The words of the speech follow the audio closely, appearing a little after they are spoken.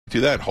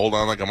do that? Hold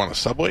on like I'm on a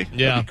subway?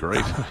 Yeah. That'd be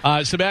great.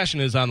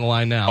 Sebastian is on the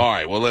line now. All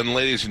right. Well, then,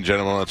 ladies and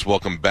gentlemen, let's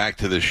welcome back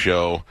to the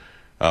show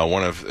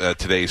one of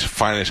today's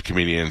finest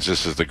comedians.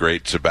 This is the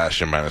great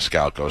Sebastian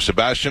Maniscalco.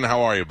 Sebastian,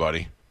 how are you,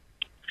 buddy?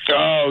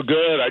 Oh,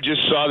 good. I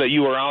just saw that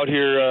you were out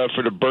here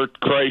for the Bert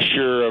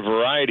Kreischer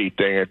variety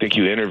thing. I think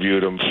you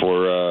interviewed him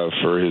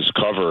for his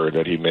cover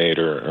that he made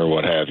or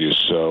what have you.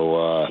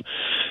 So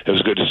it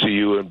was good to see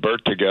you and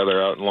Bert together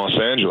out in Los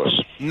Angeles.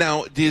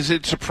 Now, does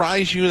it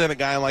surprise you that a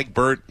guy like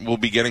Bert will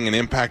be getting an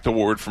Impact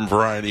Award from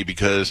Variety?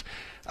 Because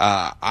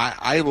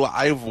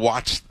I've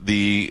watched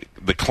the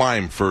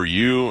climb for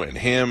you and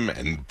him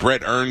and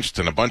Brett Ernst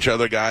and a bunch of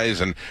other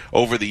guys and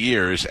over the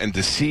years, and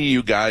to see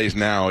you guys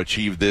now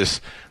achieve this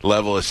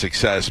level of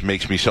success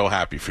makes me so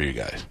happy for you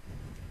guys.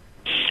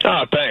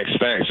 Oh, thanks,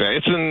 man.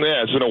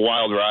 It's been a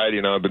wild ride.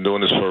 You know, I've been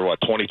doing this for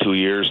 22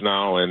 years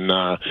now, and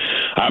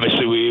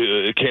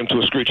obviously it came to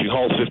a screeching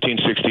halt 15,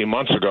 16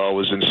 months ago. I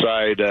was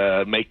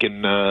inside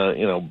making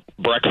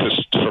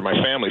breakfast for my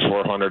family for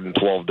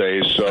 112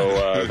 days. So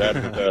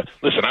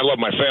listen, I love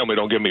my family.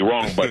 Don't get me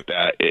wrong, but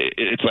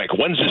it's like,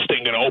 when's this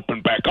thing going to open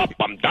back up?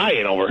 I'm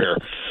dying over here.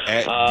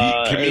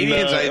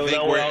 Comedians, I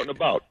think, we're out and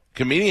about.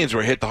 Comedians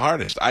were hit the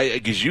hardest.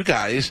 Because you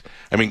guys,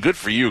 I mean, good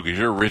for you because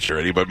you're rich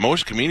already, but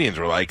most comedians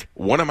were like,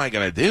 what am I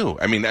going to do?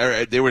 I mean,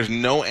 there was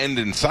no end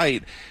in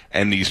sight,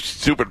 and these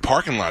stupid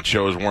parking lot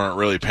shows weren't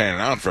really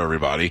panning out for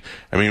everybody.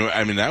 I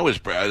mean, that was,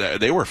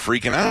 they were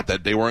freaking out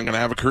that they weren't going to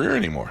have a career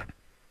anymore.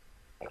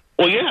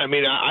 Well, yeah, I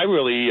mean, I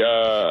really,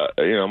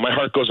 my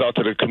heart goes out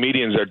to the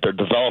comedians that they're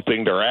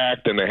developing their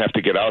act, and they have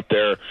to get out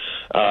there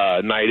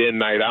night in,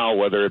 night out,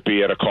 whether it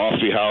be at a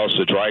coffee house,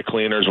 the dry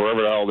cleaners,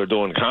 wherever the hell they're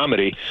doing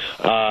comedy,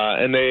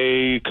 and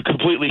they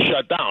completely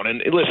shut down.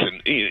 And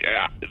listen,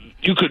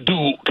 you could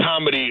do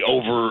comedy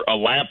over a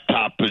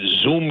laptop, a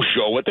Zoom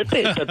show.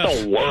 That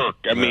don't work.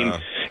 I mean,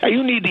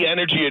 you need the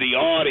energy of the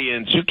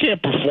audience. You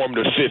can't perform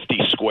to 50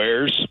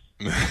 squares.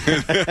 That's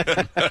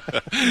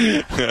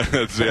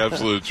the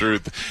absolute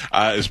truth,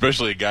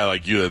 especially a guy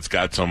like you that's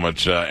got so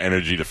much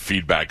energy to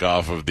feed back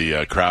off of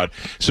the crowd.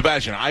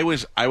 Sebastian, I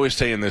was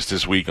saying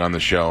this week on the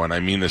show, and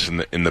I mean this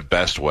in the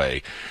best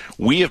way.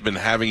 We have been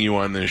having you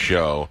on this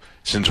show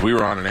since we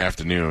were on in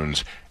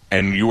afternoons,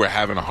 and you were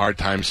having a hard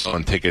time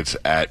selling tickets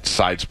at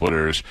Side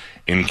Splitters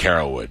in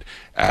Carrollwood.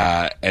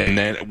 And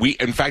then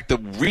in fact, the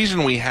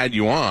reason we had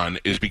you on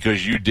is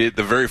because you did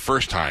the very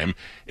first time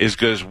is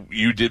because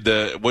you did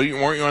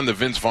weren't you on the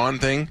Vince Vaughn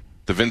thing?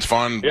 The Vince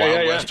Vaughn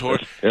Wild West tour?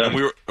 Yeah. And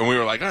we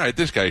were like, all right,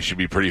 this guy should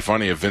be pretty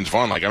funny if Vince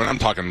Vaughn, I'm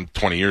talking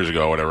 20 years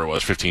ago, whatever it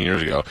was, 15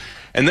 years ago.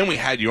 And then we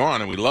had you on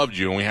and we loved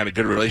you and we had a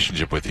good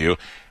relationship with you.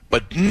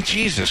 But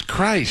Jesus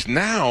Christ,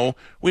 now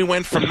we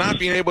went from not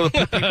being able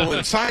to put people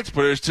in Side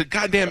Splitters to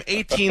goddamn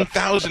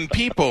 18,000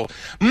 people.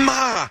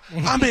 Ma,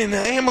 I'm in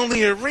the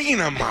Emily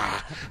Arena, Ma.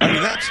 I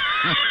mean,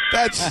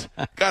 that's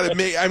got to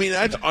make. I mean,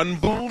 that's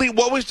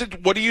unbelievable.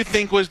 What do you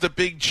think was the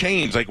big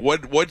change? Like,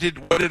 what did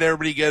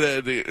everybody get?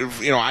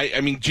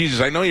 I mean,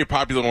 Jesus, I know you're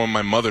popular when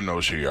my mother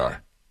knows who you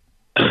are.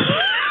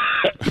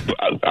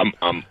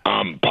 I'm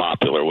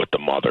popular with the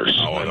mothers.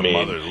 Oh, the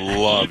mothers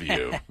love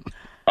you.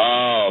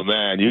 Oh,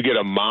 man, you get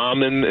a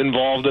mom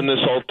involved in this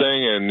whole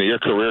thing, and your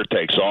career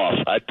takes off.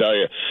 I tell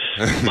you,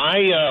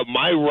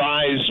 my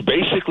rise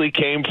basically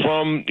came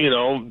from,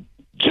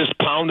 just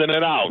pounding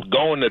it out,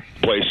 going to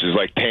places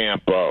like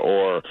Tampa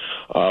or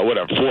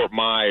Fort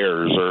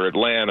Myers or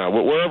Atlanta,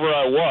 wherever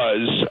I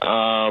was.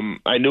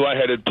 I knew I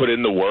had to put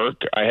in the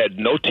work. I had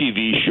no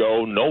TV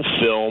show, no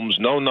films,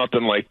 no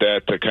nothing like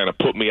that to kind of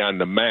put me on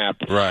the map.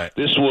 Right.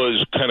 This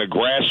was kind of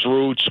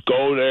grassroots,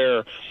 go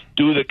there,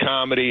 do the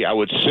comedy. I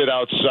would sit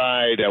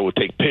outside. I would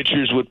take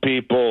pictures with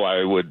people.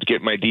 I would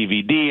get my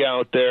DVD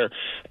out there.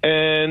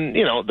 And,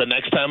 the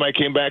next time I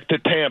came back to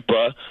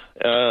Tampa,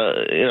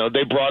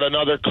 they brought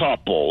another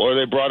couple or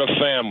they brought a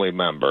family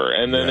member.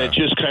 And then it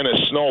just kind of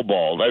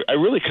snowballed. I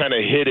really kind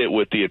of hit it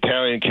with the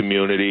Italian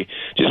community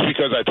just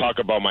because I talk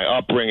about my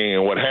upbringing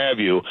and what have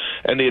you.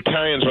 And the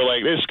Italians were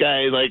like, this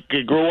guy,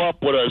 he grew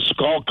up with us.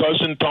 Call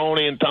cousin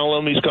Tony and tell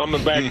him he's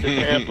coming back to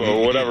Tampa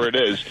or whatever it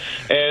is.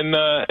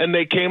 And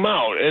they came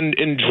out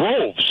in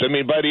droves. I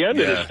mean, by the end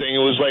of this thing, it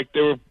was like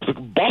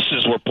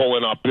buses were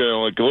pulling up,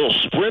 like little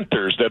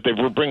sprinters that they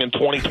were bringing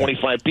 20,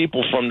 25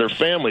 people from their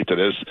family to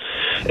this.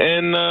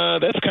 And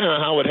that's kind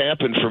of how it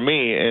happened for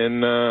me.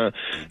 And, now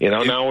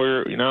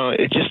we're,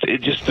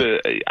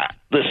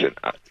 listen,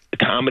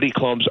 comedy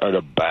clubs are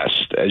the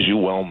best, as you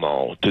well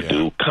know, to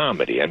do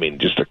comedy. I mean,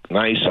 just a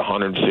nice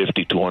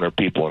 150, 200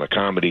 people in a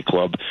comedy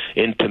club,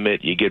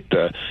 intimate. You get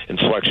the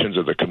inflections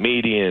of the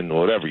comedian,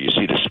 whatever. You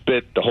see the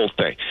spit, the whole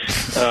thing.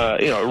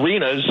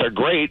 Arenas are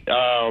great.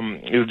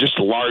 Just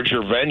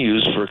larger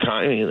venues for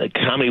comedy. Like,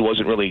 comedy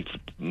wasn't really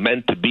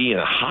meant to be in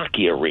a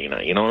hockey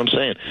arena. You know what I'm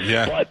saying?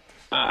 Yeah. But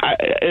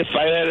if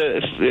I had,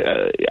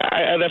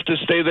 I'd have to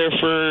stay there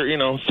for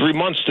 3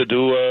 months to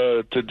do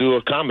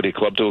a comedy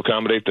club to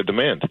accommodate the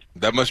demand.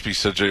 That must be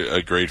such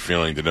a great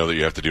feeling to know that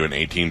you have to do an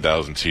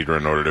 18,000 seater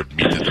in order to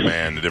meet the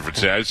demand. The different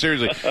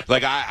seriously,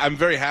 like I'm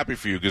very happy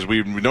for you because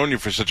we've known you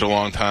for such a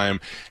long time,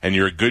 and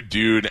you're a good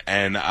dude,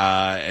 and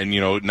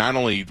not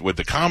only with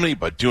the comedy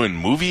but doing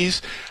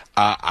movies.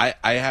 I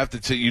have to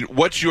tell you,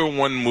 what's your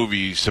one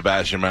movie,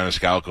 Sebastian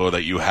Maniscalco,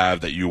 that you have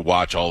that you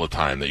watch all the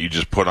time, that you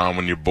just put on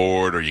when you're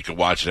bored, or you can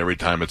watch it every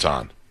time it's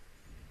on?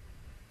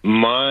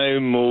 My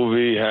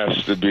movie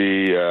has to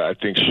be, I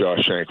think,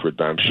 Shawshank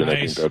Redemption. Nice. I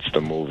think that's the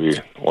movie,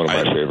 one of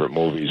my favorite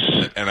movies.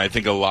 And I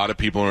think a lot of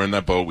people are in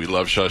that boat. We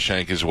love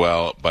Shawshank as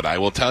well. But I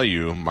will tell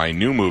you, my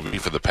new movie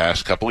for the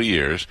past couple of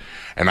years,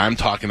 and I'm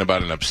talking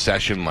about an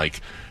obsession like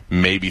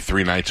maybe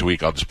 3 nights a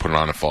week, I'll just put it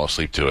on and fall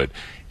asleep to it,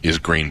 is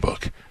Green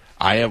Book.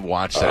 I have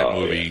watched that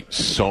movie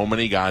so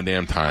many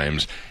goddamn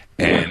times,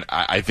 and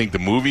I think the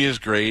movie is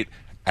great.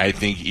 I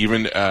think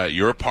even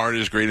your part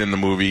is great in the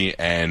movie,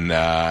 and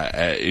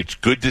it's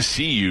good to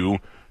see you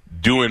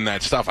doing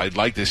that stuff. I'd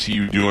like to see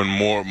you doing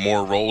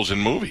more roles in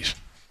movies.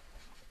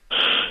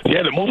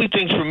 Yeah, the movie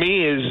thing for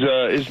me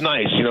is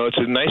nice. It's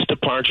a nice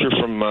departure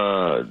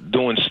from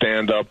doing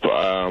stand-up.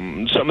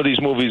 Some of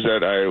these movies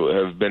that I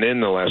have been in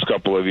the last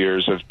couple of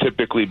years have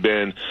typically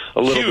been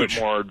a little bit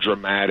more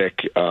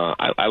dramatic.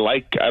 I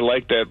like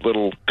that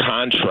little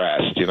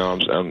contrast.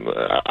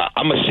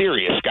 I'm a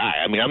serious guy.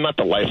 I mean, I'm not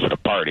the life of the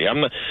party.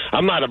 I'm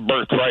not a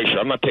Bert Kreischer.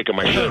 I'm not taking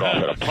my shirt off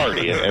at a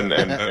party and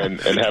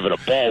having a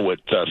ball with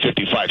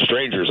 55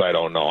 strangers I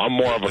don't know. I'm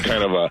more of a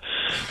kind of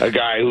a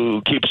guy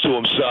who keeps to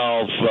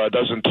himself,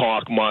 doesn't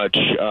talk much.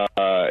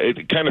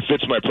 It kind of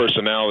fits my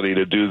personality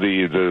to do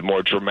the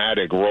more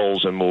dramatic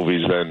roles in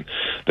movies than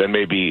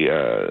maybe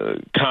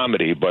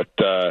comedy. But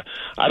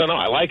I don't know.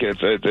 I like it.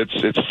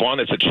 It's fun.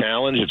 It's a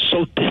challenge. It's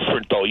so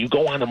different, though. You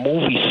go on a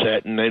movie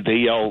set and they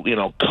yell,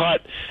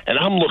 cut, and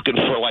I'm looking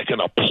for like an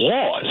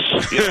applause.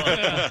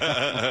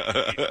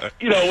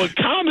 With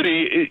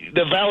comedy,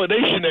 the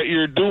validation that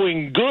you're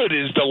doing good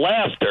is the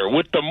laughter.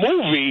 With the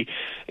movie,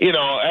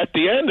 at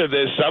the end of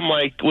this, I'm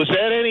like, was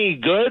that any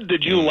good?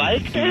 Did you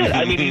like that?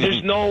 I mean,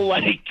 there's no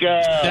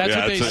That's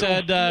what they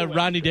said.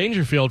 Rodney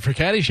Dangerfield for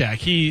Caddyshack.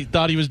 He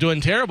thought he was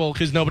doing terrible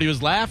because nobody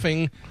was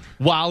laughing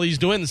while he's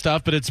doing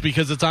stuff, but it's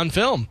because it's on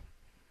film.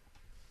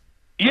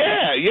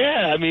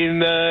 Yeah. I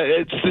mean,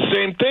 it's the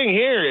same thing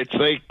here. It's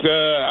like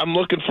I'm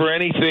looking for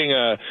anything,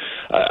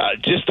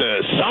 just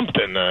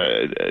something.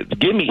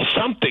 Give me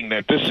something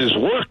that this is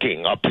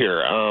working up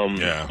here.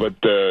 But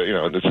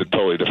it's a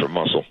totally different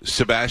muscle.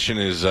 Sebastian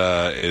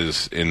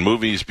is in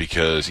movies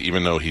because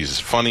even though he's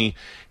funny,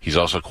 he's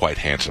also quite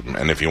handsome.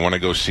 And if you want to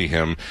go see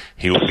him,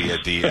 he will be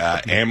at the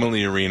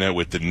Amalie Arena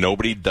with the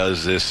Nobody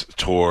Does This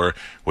tour,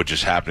 which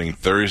is happening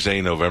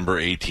Thursday,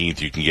 November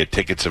 18th. You can get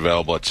tickets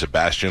available at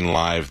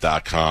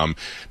SebastianLive.com.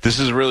 This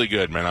is really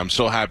good, man. I'm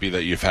so happy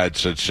that you've had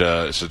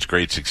such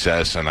great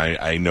success, and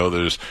I know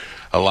there's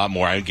a lot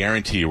more. I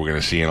guarantee you we're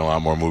going to see in a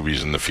lot more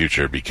movies in the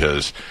future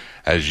because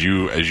as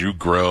you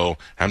grow,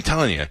 I'm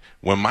telling you,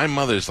 when my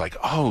mother's like,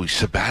 "Oh,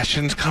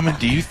 Sebastian's coming.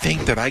 Do you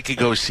think that I could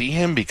go see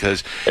him?"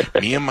 Because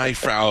me and my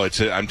Frau,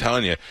 I'm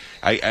telling you,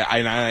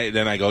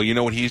 then I go, you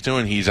know what he's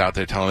doing? He's out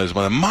there telling his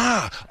mother,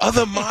 "Ma,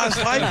 other mas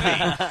like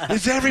me.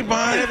 It's every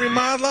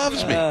ma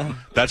loves me."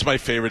 That's my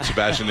favorite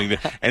Sebastian thing.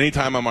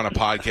 Anytime I'm on a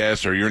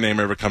podcast or your name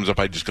ever comes up,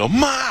 I just go,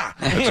 "Ma."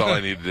 That's all I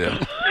need to do.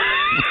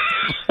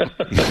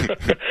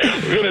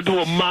 We're going to do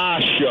a Ma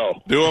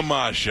show. Do a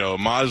Ma show.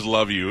 Ma's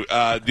love you.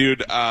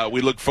 Dude,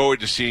 we look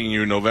forward to seeing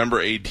you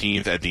November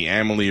 18th at the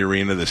Amalie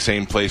Arena, the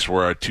same place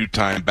where our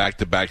 2-time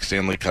back-to-back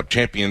Stanley Cup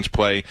champions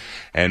play,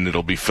 and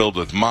it'll be filled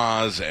with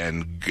Ma's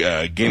and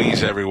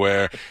guineas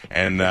everywhere,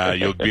 and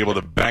you'll be able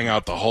to bang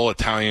out the whole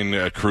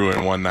Italian crew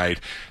in one night.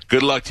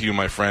 Good luck to you,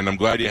 my friend. I'm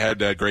glad you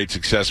had great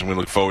success, and we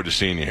look forward to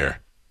seeing you here.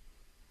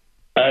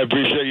 I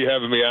appreciate you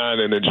having me on,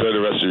 and enjoy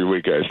the rest of your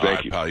week, guys.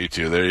 Thank you. Pal, you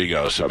too. There you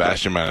go.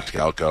 Sebastian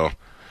Maniscalco.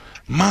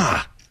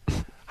 Ma,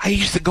 I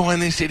used to go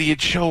on this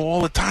idiot show all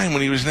the time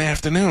when he was in the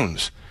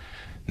afternoons.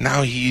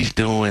 Now he's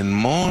doing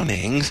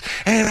mornings,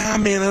 and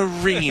I'm in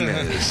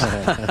arenas.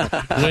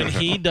 When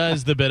he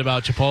does the bit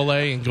about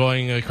Chipotle and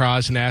going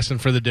across and asking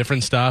for the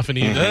different stuff, and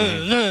he's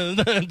doing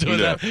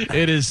that,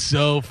 it is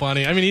so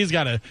funny. I mean, he's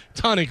got a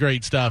ton of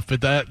great stuff,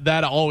 but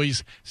that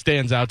always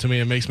stands out to me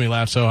and makes me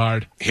laugh so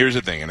hard. Here's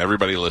the thing, and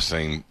everybody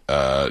listening,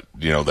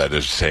 that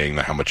is saying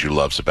how much you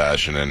love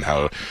Sebastian and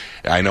how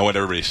I know what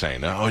everybody's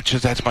saying. Oh, it's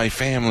just that's my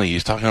family.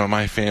 He's talking about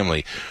my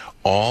family.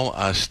 All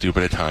us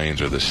stupid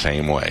Italians are the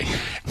same way.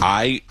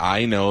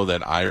 I know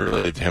that I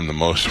related to him the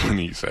most when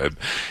he said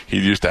he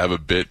used to have a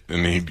bit,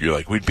 and he'd be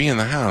like, we'd be in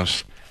the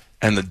house,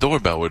 and the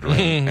doorbell would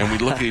ring, and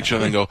we'd look at each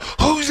other and go,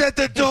 "Who's at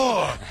the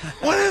door?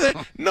 What are they?"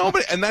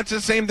 Nobody. And that's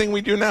the same thing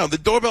we do now. The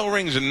doorbell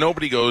rings, and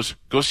nobody goes,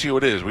 "Go see who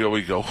it is." We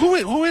always go,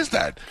 "Who is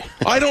that?"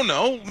 "I don't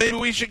know. Maybe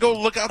we should go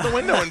look out the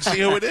window and see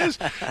who it is."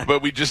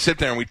 But we just sit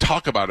there and we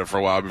talk about it for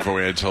a while before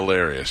we. It's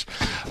hilarious.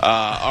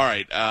 All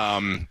right.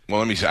 Well,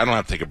 let me see. I don't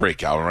have to take a break,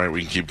 Calvin. Right?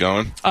 We can keep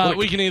going.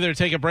 We can either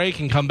take a break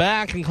and come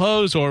back and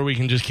close, or we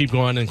can just keep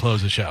going and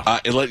close the show.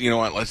 You know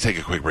what? Let's take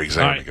a quick break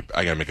because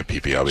I got to make a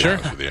pee-pee. I'll be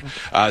honest with you.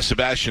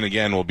 Sebastian,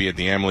 again, will be at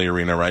the Amalie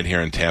Arena right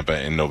here in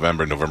Tampa in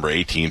November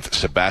 18th.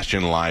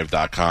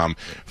 SebastianLive.com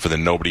for the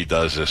Nobody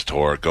Does This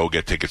tour. Go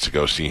get tickets to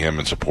go see him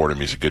and support him.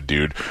 He's a good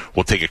dude.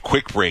 We'll take a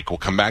quick break. We'll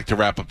come back to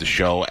wrap up the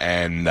show,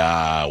 and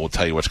we'll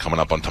tell you what's coming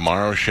up on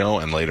tomorrow's show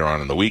and later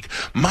on in the week.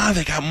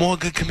 They got more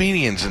good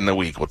comedians in the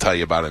week. We'll tell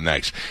you about it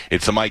next.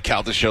 It's the Mike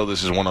Calta Show.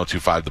 This is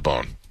 102.5 The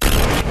Bone.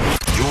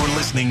 You're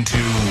listening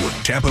to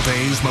Tampa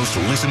Bay's most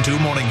listened to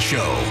morning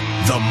show,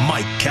 The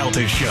Mike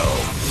Calta Show.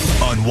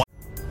 On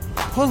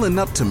Pulling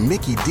up to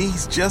Mickey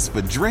D's just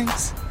for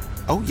drinks?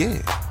 Oh, yeah,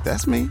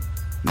 that's me.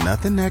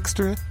 Nothing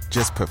extra,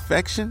 just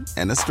perfection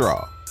and a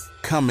straw.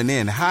 Coming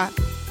in hot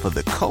for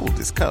the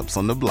coldest cups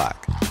on the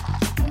block.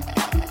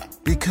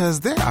 Because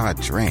there are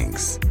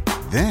drinks.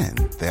 Then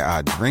there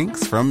are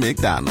drinks from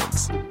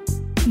McDonald's.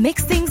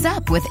 Mix things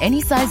up with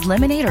any size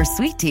lemonade or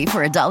sweet tea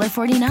for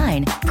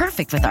 $1.49.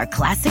 Perfect with our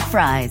classic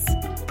fries.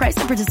 Price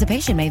and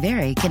participation may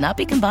vary. Cannot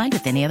be combined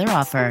with any other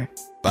offer.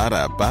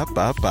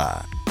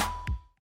 Ba-da-ba-ba-ba.